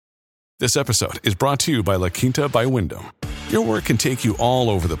This episode is brought to you by La Quinta by Wyndham. Your work can take you all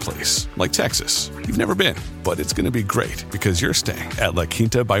over the place, like Texas. You've never been, but it's going to be great because you're staying at La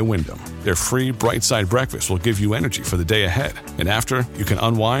Quinta by Wyndham. Their free Bright Side breakfast will give you energy for the day ahead. And after, you can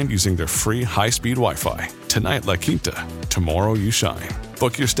unwind using their free high-speed Wi-Fi. Tonight, La Quinta. Tomorrow, you shine.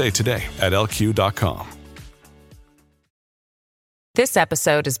 Book your stay today at lq.com. This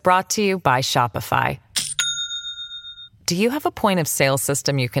episode is brought to you by Shopify. Do you have a point of sale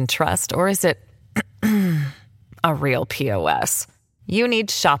system you can trust, or is it a real POS? You need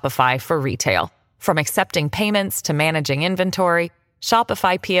Shopify for retail. From accepting payments to managing inventory,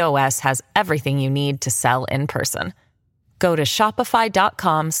 Shopify POS has everything you need to sell in person. Go to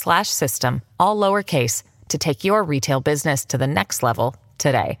shopify.com/system, all lowercase, to take your retail business to the next level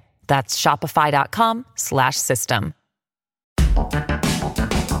today. That's shopify.com/system.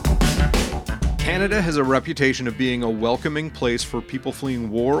 Canada has a reputation of being a welcoming place for people fleeing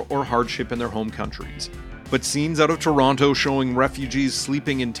war or hardship in their home countries. But scenes out of Toronto showing refugees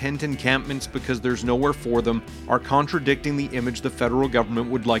sleeping in tent encampments because there's nowhere for them are contradicting the image the federal government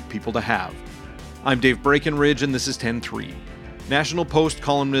would like people to have. I'm Dave Breckenridge, and this is 10-3. National Post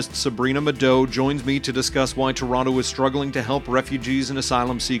columnist Sabrina Mado joins me to discuss why Toronto is struggling to help refugees and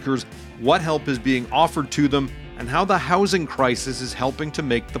asylum seekers, what help is being offered to them, and how the housing crisis is helping to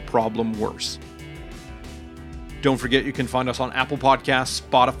make the problem worse. Don't forget you can find us on Apple Podcasts,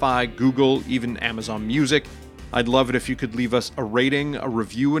 Spotify, Google, even Amazon Music. I'd love it if you could leave us a rating, a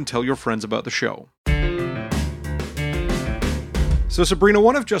review, and tell your friends about the show. So Sabrina,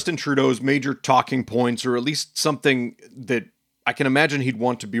 one of Justin Trudeau's major talking points, or at least something that I can imagine he'd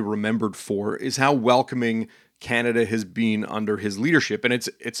want to be remembered for, is how welcoming Canada has been under his leadership. And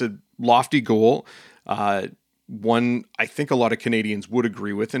it's a lofty goal, one I think a lot of Canadians would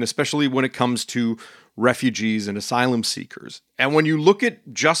agree with, and especially when it comes to refugees and asylum seekers. And when you look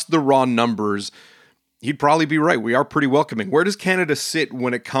at just the raw numbers, he'd probably be right. We are pretty welcoming. Where does Canada sit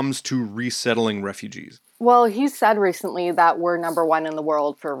when it comes to resettling refugees? Well, he said recently that we're number one in the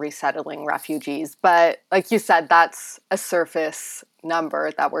world for resettling refugees. But like you said, that's a surface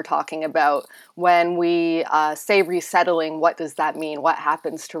number that we're talking about. When we say resettling, what does that mean? What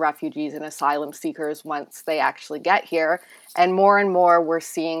happens to refugees and asylum seekers once they actually get here? And more we're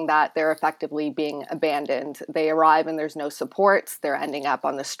seeing that they're effectively being abandoned. They arrive and there's no supports. They're ending up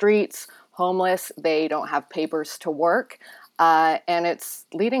on the streets, homeless. They don't have papers to work. And it's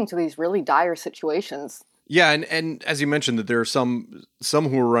leading to these really dire situations. Yeah, and as you mentioned, that there are some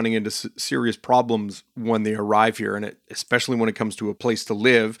who are running into serious problems when they arrive here, and especially when it comes to a place to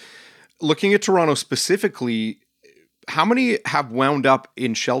live. Looking at Toronto specifically, how many have wound up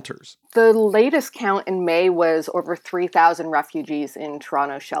in shelters? The latest count in May was over 3,000 refugees in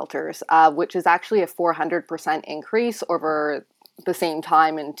Toronto shelters, which is actually a 400% increase over the same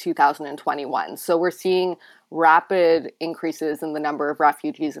time in 2021. So we're seeing rapid increases in the number of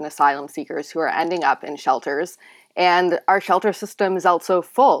refugees and asylum seekers who are ending up in shelters. And our shelter system is also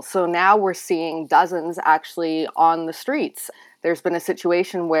full. So now we're seeing dozens actually on the streets. There's been a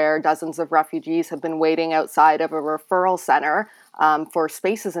situation where dozens of refugees have been waiting outside of a referral center for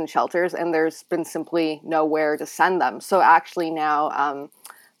spaces in shelters, and there's been simply nowhere to send them. So actually now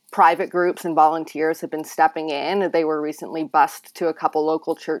private groups and volunteers have been stepping in. They were recently bused to a couple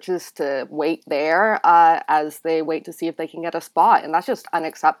local churches to wait there as they wait to see if they can get a spot. And that's just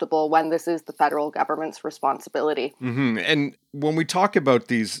unacceptable when this is the federal government's responsibility. Mm-hmm. And when we talk about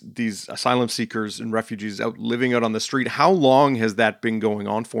these asylum seekers and refugees living out on the street, how long has that been going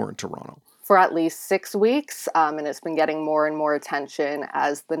on for in Toronto? For at least 6 weeks, and it's been getting more and more attention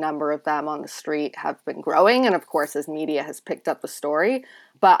as the number of them on the street have been growing, and of course as media has picked up the story.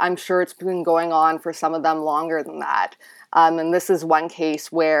 But I'm sure it's been going on for some of them longer than that. And this is one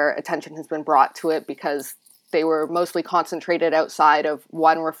case where attention has been brought to it because they were mostly concentrated outside of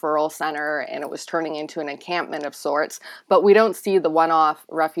one referral center, and it was turning into an encampment of sorts. But we don't see the one-off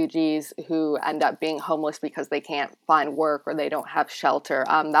refugees who end up being homeless because they can't find work or they don't have shelter.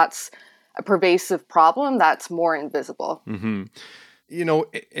 That's a pervasive problem that's more invisible. Mm-hmm. You know,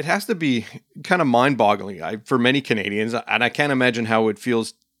 it has to be kind of mind-boggling for many Canadians, and I can't imagine how it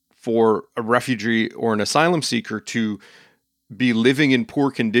feels for a refugee or an asylum seeker to be living in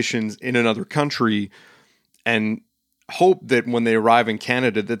poor conditions in another country and hope that when they arrive in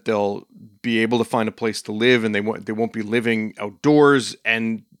Canada that they'll be able to find a place to live and they won't be living outdoors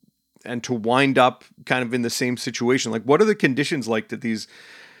and to wind up kind of in the same situation. Like, what are the conditions like that these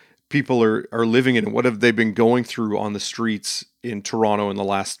people are living in? What have they been going through on the streets in Toronto in the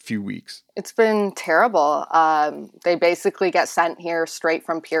last few weeks? It's been terrible. They basically get sent here straight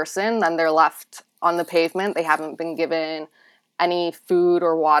from Pearson, then they're left on the pavement. They haven't been given any food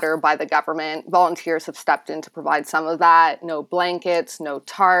or water by the government. Volunteers have stepped in to provide some of that. No blankets, no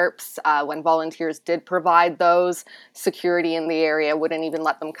tarps. When volunteers did provide those, security in the area wouldn't even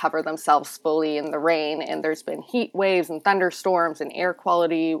let them cover themselves fully in the rain. And there's been heat waves and thunderstorms and air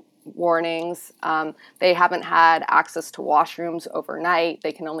quality warnings. They haven't had access to washrooms overnight.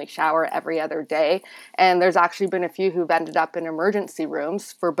 They can only shower every other day. And there's actually been a few who've ended up in emergency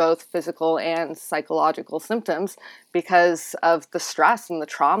rooms for both physical and psychological symptoms because of the stress and the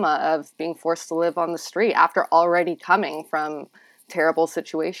trauma of being forced to live on the street after already coming from terrible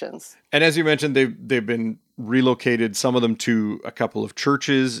situations. And as you mentioned, they've been relocated, some of them to a couple of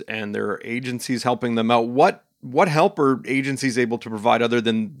churches, and there are agencies helping them out. What help are agencies able to provide other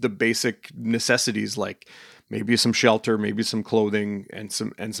than the basic necessities, like maybe some shelter, maybe some clothing, and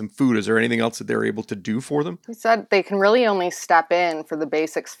some food? Is there anything else that they're able to do for them? He said they can really only step in for the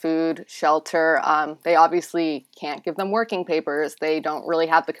basics: food, shelter. They obviously can't give them working papers. They don't really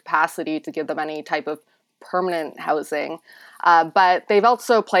have the capacity to give them any type of permanent housing. But they've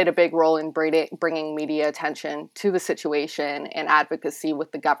also played a big role in bringing media attention to the situation and advocacy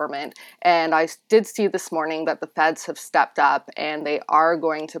with the government. And I did see this morning that the feds have stepped up and they are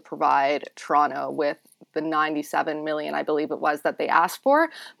going to provide Toronto with the 97 million, I believe it was, that they asked for.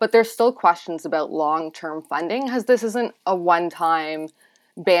 But there's still questions about long-term funding, as this isn't a one-time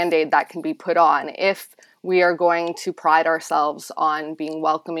Band-Aid that can be put on. If we are going to pride ourselves on being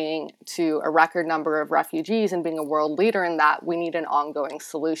welcoming to a record number of refugees and being a world leader in that, we need an ongoing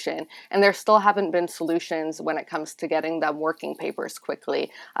solution. And there still haven't been solutions when it comes to getting them working papers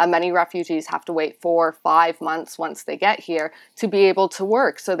quickly. Many refugees have to wait 4 or 5 months once they get here to be able to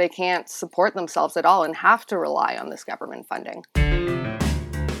work, so they can't support themselves at all and have to rely on this government funding.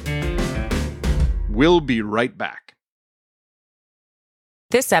 We'll be right back.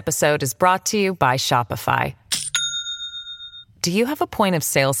 This episode is brought to you by Shopify. Do you have a point of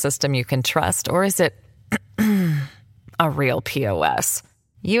sale system you can trust, or is it a real POS?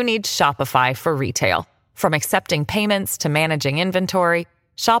 You need Shopify for retail. From accepting payments to managing inventory,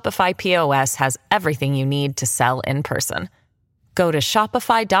 Shopify POS has everything you need to sell in person. Go to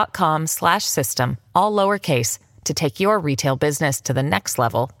shopify.com/system, all lowercase, to take your retail business to the next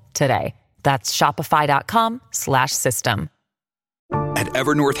level today. That's shopify.com/system. At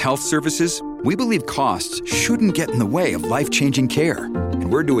Evernorth Health Services, we believe costs shouldn't get in the way of life-changing care,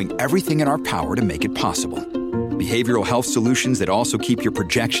 and we're doing everything in our power to make it possible. Behavioral health solutions that also keep your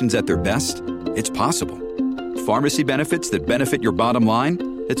projections at their best? It's possible. Pharmacy benefits that benefit your bottom line?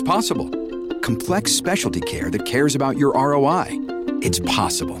 It's possible. Complex specialty care that cares about your ROI? It's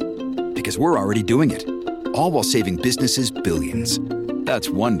possible. Because we're already doing it. All while saving businesses billions. That's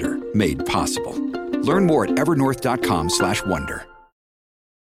Wonder made possible. Learn more at evernorth.com/wonder.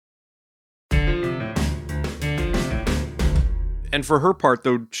 And for her part,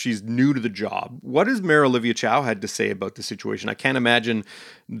 though she's new to the job, what has Mayor Olivia Chow had to say about the situation? I can't imagine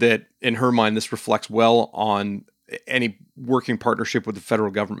that in her mind this reflects well on any working partnership with the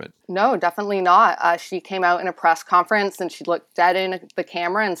federal government. No, definitely not. She came out in a press conference and she looked dead in the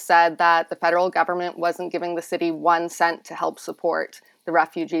camera and said that the federal government wasn't giving the city 1 cent to help support the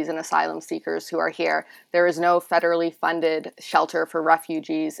refugees and asylum seekers who are here. There is no federally funded shelter for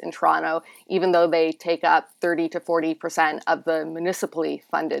refugees in Toronto, even though they take up 30 to 40% of the municipally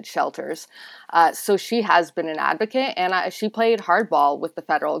funded shelters. So she has been an advocate, and she played hardball with the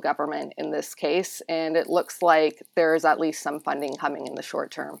federal government in this case, and it looks like there's at least some funding coming in the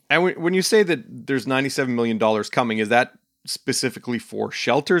short term. And when you say that there's $97 million coming, is that specifically for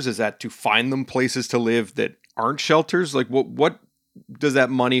shelters? Is that to find them places to live that aren't shelters? Like what does that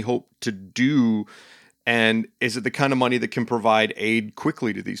money hope to do? And is it the kind of money that can provide aid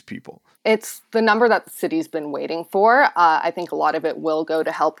quickly to these people? It's the number that the city's been waiting for. I think a lot of it will go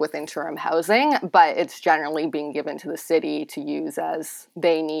to help with interim housing, but it's generally being given to the city to use as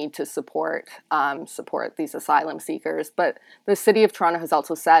they need to support these asylum seekers. But the city of Toronto has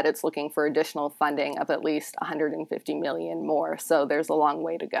also said it's looking for additional funding of at least $150 million more. So there's a long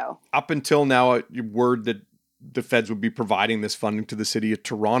way to go. Up until now, word that the feds would be providing this funding to the city of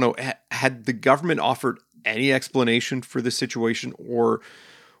Toronto. Had the government offered any explanation for the situation or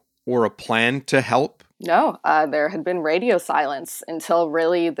a plan to help? No, there had been radio silence until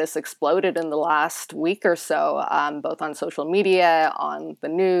really this exploded in the last week or so, both on social media, on the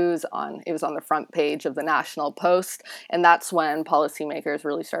news, it was on the front page of the National Post. And that's when policymakers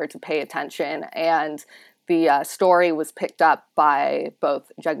really started to pay attention. And the story was picked up by both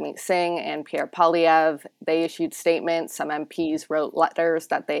Jagmeet Singh and Pierre Poilievre. They issued statements. Some MPs wrote letters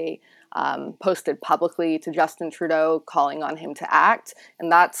that they posted publicly to Justin Trudeau calling on him to act.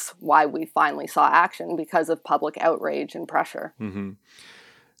 And that's why we finally saw action, because of public outrage and pressure. Mm-hmm.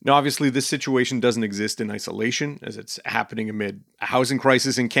 Now, obviously, this situation doesn't exist in isolation, as it's happening amid a housing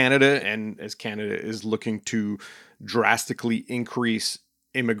crisis in Canada, and as Canada is looking to drastically increase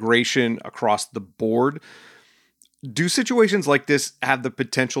immigration across the board. Do situations like this have the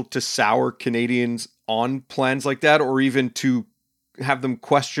potential to sour Canadians on plans like that, or even to have them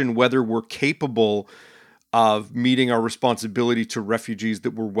question whether we're capable of meeting our responsibility to refugees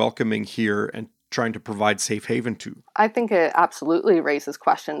that we're welcoming here and trying to provide safe haven to? I think it absolutely raises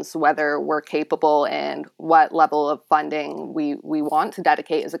questions whether we're capable and what level of funding we want to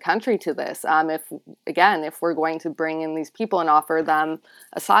dedicate as a country to this. If we're going to bring in these people and offer them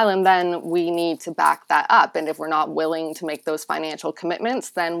asylum, then we need to back that up. And if we're not willing to make those financial commitments,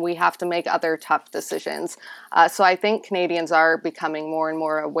 then we have to make other tough decisions. So I think Canadians are becoming more and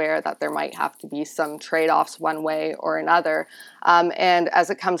more aware that there might have to be some trade-offs one way or another. And as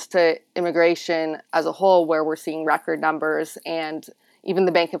it comes to immigration as a whole, where we're seeing record numbers, and even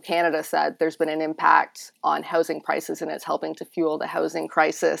the Bank of Canada said there's been an impact on housing prices and it's helping to fuel the housing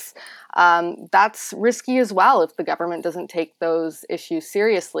crisis. That's risky as well if the government doesn't take those issues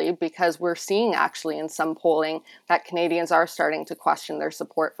seriously, because we're seeing actually in some polling that Canadians are starting to question their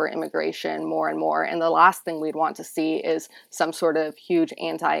support for immigration more and more. And the last thing we'd want to see is some sort of huge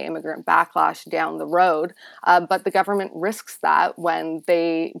anti-immigrant backlash down the road. But the government risks that when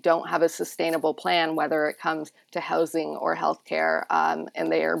they don't have a sustainable plan, whether it comes to housing or healthcare.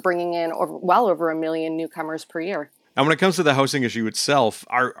 And they are bringing in well over 1 million newcomers per year. And when it comes to the housing issue itself,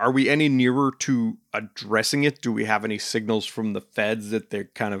 are we any nearer to addressing it? Do we have any signals from the feds that they're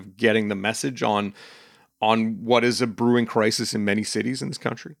kind of getting the message on what is a brewing crisis in many cities in this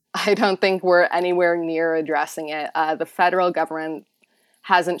country? I don't think we're anywhere near addressing it. The federal government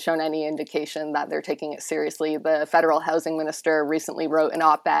hasn't shown any indication that they're taking it seriously. The federal housing minister recently wrote an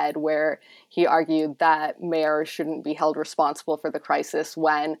op-ed where he argued that mayors shouldn't be held responsible for the crisis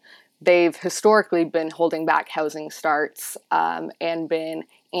when they've historically been holding back housing starts and been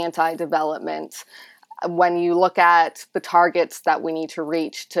anti-development. When you look at the targets that we need to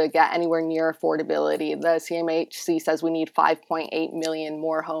reach to get anywhere near affordability, the CMHC says we need 5.8 million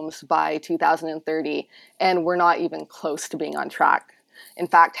more homes by 2030, and we're not even close to being on track. In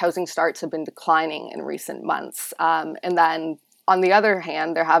fact, housing starts have been declining in recent months. And then on the other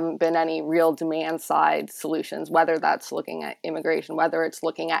hand, there haven't been any real demand side solutions, whether that's looking at immigration, whether it's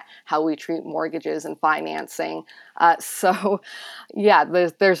looking at how we treat mortgages and financing. There's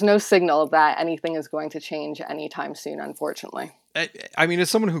no signal that anything is going to change anytime soon, unfortunately. I mean,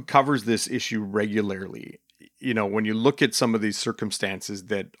 as someone who covers this issue regularly, when you look at some of these circumstances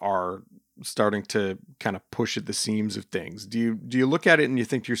that are starting to kind of push at the seams of things, do you look at it and you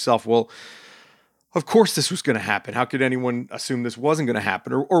think to yourself, well, of course this was going to happen. How could anyone assume this wasn't going to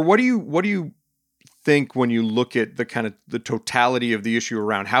happen? Or what do you think when you look at the kind of the totality of the issue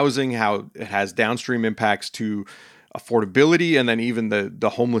around housing, how it has downstream impacts to affordability, and then even the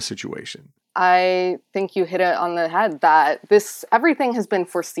homeless situation? I think you hit it on the head that everything has been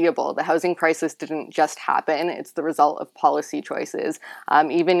foreseeable. The housing crisis didn't just happen. It's the result of policy choices.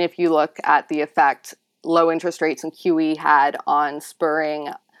 Even if you look at the effect low interest rates and QE had on spurring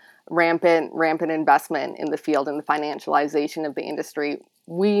rampant investment in the field and the financialization of the industry,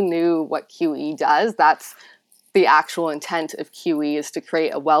 we knew what QE does. That's the actual intent of QE, is to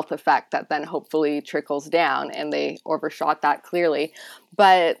create a wealth effect that then hopefully trickles down, and they overshot that clearly.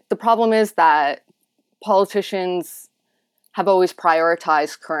 But the problem is that politicians have always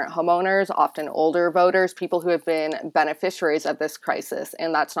prioritized current homeowners, often older voters, people who have been beneficiaries of this crisis.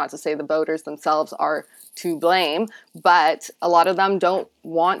 And that's not to say the voters themselves are to blame, but a lot of them don't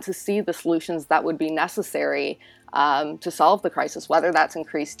want to see the solutions that would be necessary to solve the crisis, whether that's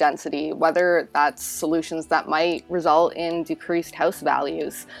increased density, whether that's solutions that might result in decreased house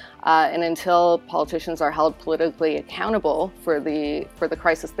values. And until politicians are held politically accountable for the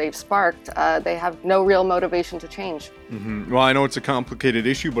crisis they've sparked, they have no real motivation to change. Mm-hmm. Well, I know it's a complicated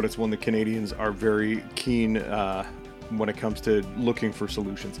issue, but it's one that Canadians are very keen when it comes to looking for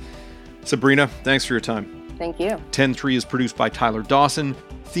solutions. Sabrina, thanks for your time. Thank you. 10-3 is produced by Tyler Dawson.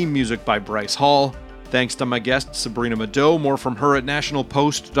 Theme music by Bryce Hall. Thanks to my guest, Sabrina Mado. More from her at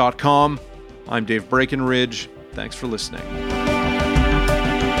nationalpost.com. I'm Dave Breckenridge. Thanks for listening.